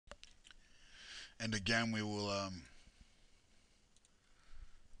And again, we will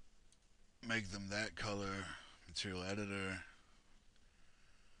make them that color. Material editor.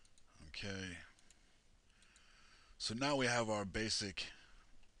 Okay. So now we have our basic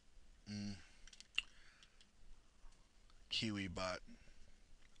mm, Kiwi bot.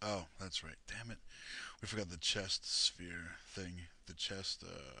 Oh, that's right. Damn it. We forgot the chest sphere thing. The chest,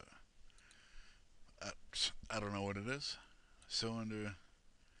 I don't know what it is. Cylinder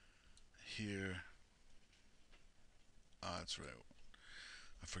here. Oh, that's right.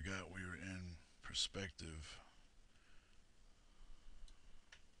 I forgot we were in perspective.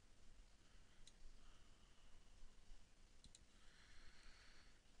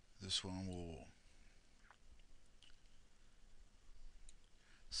 This one will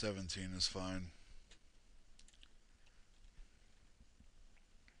 17 is fine.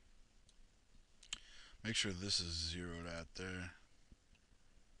 Make sure this is zeroed out there.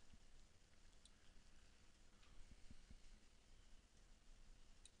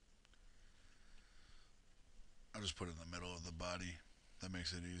 I'll just put it in the middle of the body. That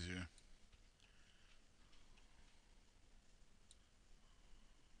makes it easier.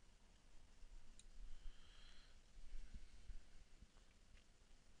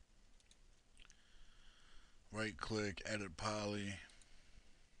 Right click, edit poly.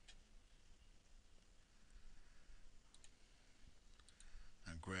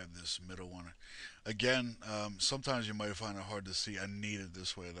 And grab this middle one. Again, sometimes you might find it hard to see. I need it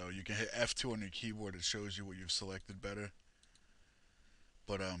this way though. You can hit F2 on your keyboard. It shows you what you've selected better.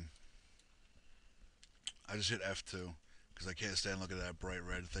 But I just hit F2 because I can't stand looking at that bright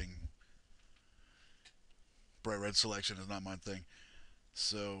red thing. Bright red selection is not my thing.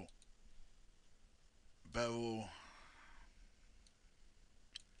 So bevel,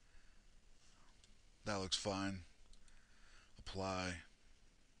 that looks fine. Apply.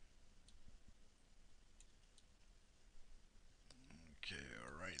 Okay,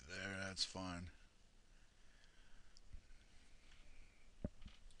 right there, that's fine.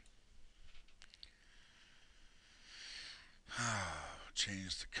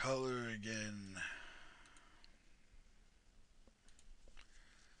 Change the color again.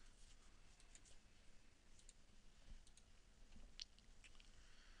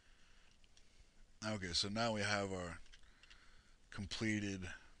 Okay, so now we have our completed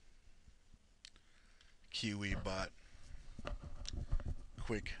Kiwi bot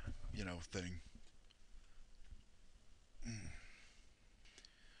quick, thing.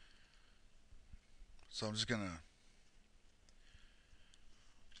 So I'm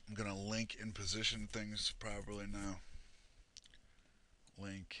gonna link and position things properly now.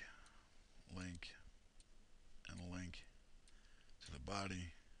 Link, link, and link to the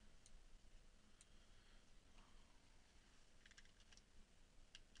body.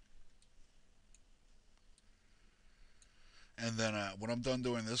 And then when I'm done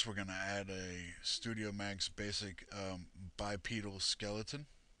doing this, we're gonna add a Studio Max basic bipedal skeleton.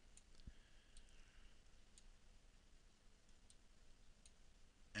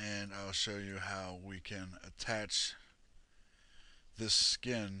 And I'll show you how we can attach this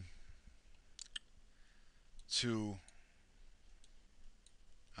skin to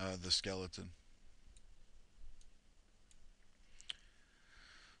the skeleton.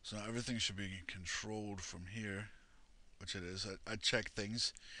 So now everything should be controlled from here, which it is. I check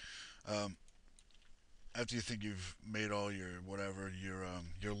things. Um, After you think you've made all your whatever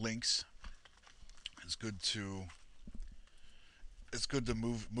your links, it's good to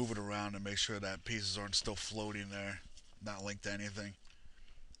move it around and make sure that pieces aren't still floating there, not linked to anything.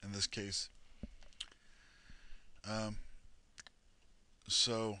 In this case, um,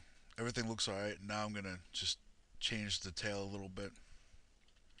 so everything looks alright. Now I'm gonna just change the tail a little bit.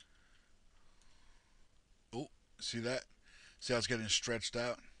 Oh, see that? See how it's getting stretched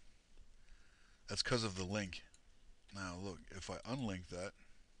out? That's because of the link. Now look, if I unlink that,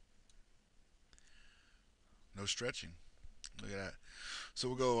 no stretching. Look at that. So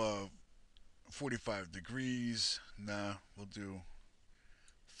we'll go 45 degrees. Nah, we'll do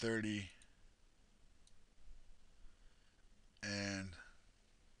 30 and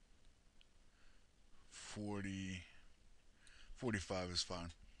 40. 45 is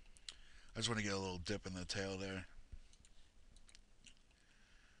fine. I just want to get a little dip in the tail there.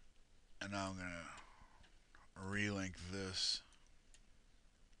 And now I'm going to relink this.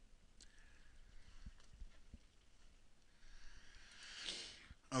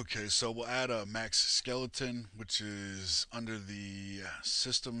 Okay, so we'll add a max skeleton, which is under the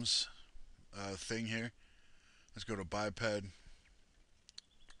systems thing here. Let's go to biped.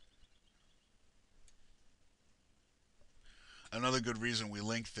 Another good reason we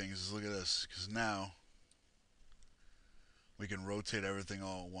link things is look at this, because now we can rotate everything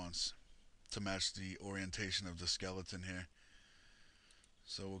all at once to match the orientation of the skeleton here.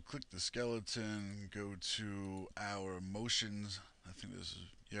 So we'll click the skeleton, go to our motions. I think this is,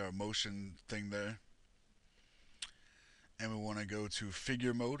 yeah, our motion thing there. And we want to go to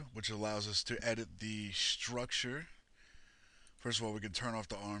figure mode, which allows us to edit the structure. First of all, we can turn off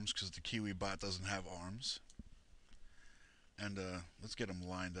the arms because the Kiwi bot doesn't have arms. And let's get them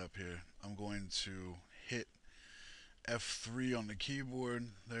lined up here. I'm going to hit F3 on the keyboard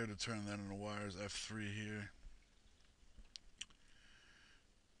there to turn that into wires. F3 here.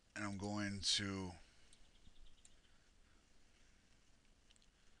 And I'm going to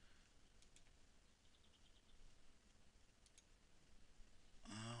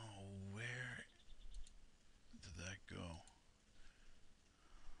where did that go?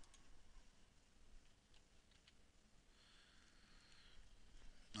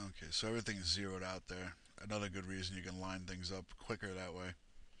 Okay, so everything's zeroed out there. Another good reason you can line things up quicker that way.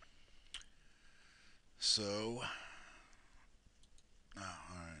 So,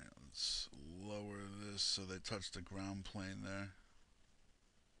 alright, let's lower this so they touch the ground plane there.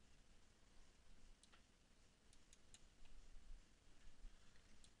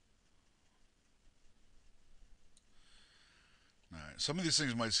 Alright, some of these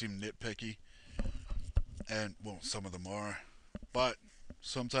things might seem nitpicky, and, well, some of them are, but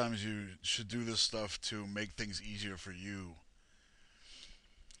sometimes you should do this stuff to make things easier for you.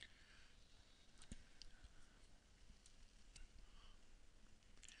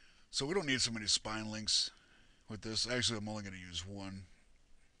 So we don't need so many spine links with this. Actually, I'm only going to use one.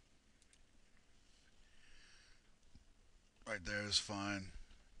 Right there is fine.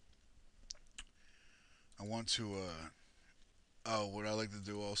 I want to, oh, what I like to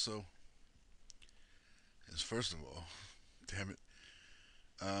do also is, first of all, damn it,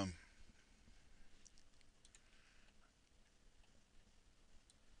 um,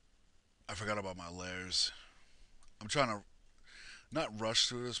 I forgot about my layers. I'm trying to not rush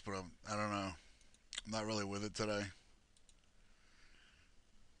through this, but I don't know. I'm not really with it today.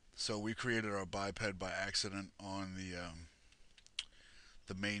 So we created our biped by accident on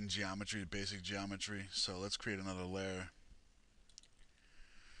the main geometry, basic geometry. So let's create another layer.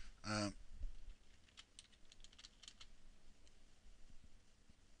 Um,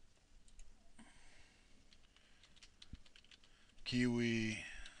 Kiwi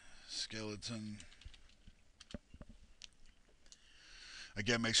skeleton.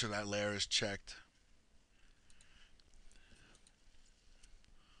 Again, make sure that layer is checked.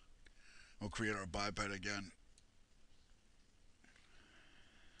 We'll create our biped again.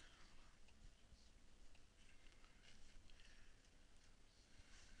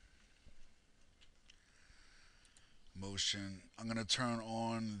 Motion. I'm going to turn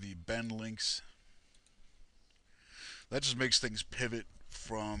on the bend links. That just makes things pivot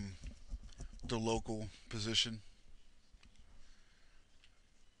from the local position.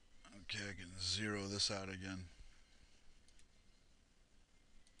 Okay, I can zero this out again.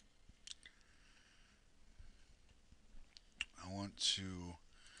 I want to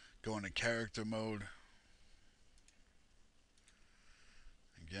go into character mode.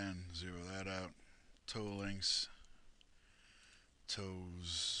 Again, zero that out. Toe links.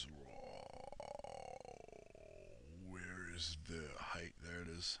 Toes. Where is the height? There it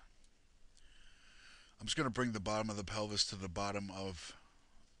is. I'm just going to bring the bottom of the pelvis to the bottom of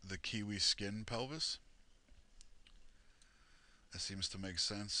the Kiwi skin pelvis. That seems to make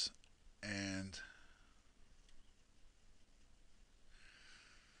sense. And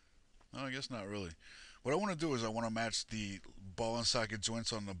no, I guess not really. What I want to do is I want to match the ball and socket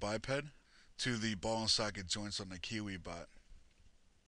joints on the biped to the ball and socket joints on the Kiwi bot.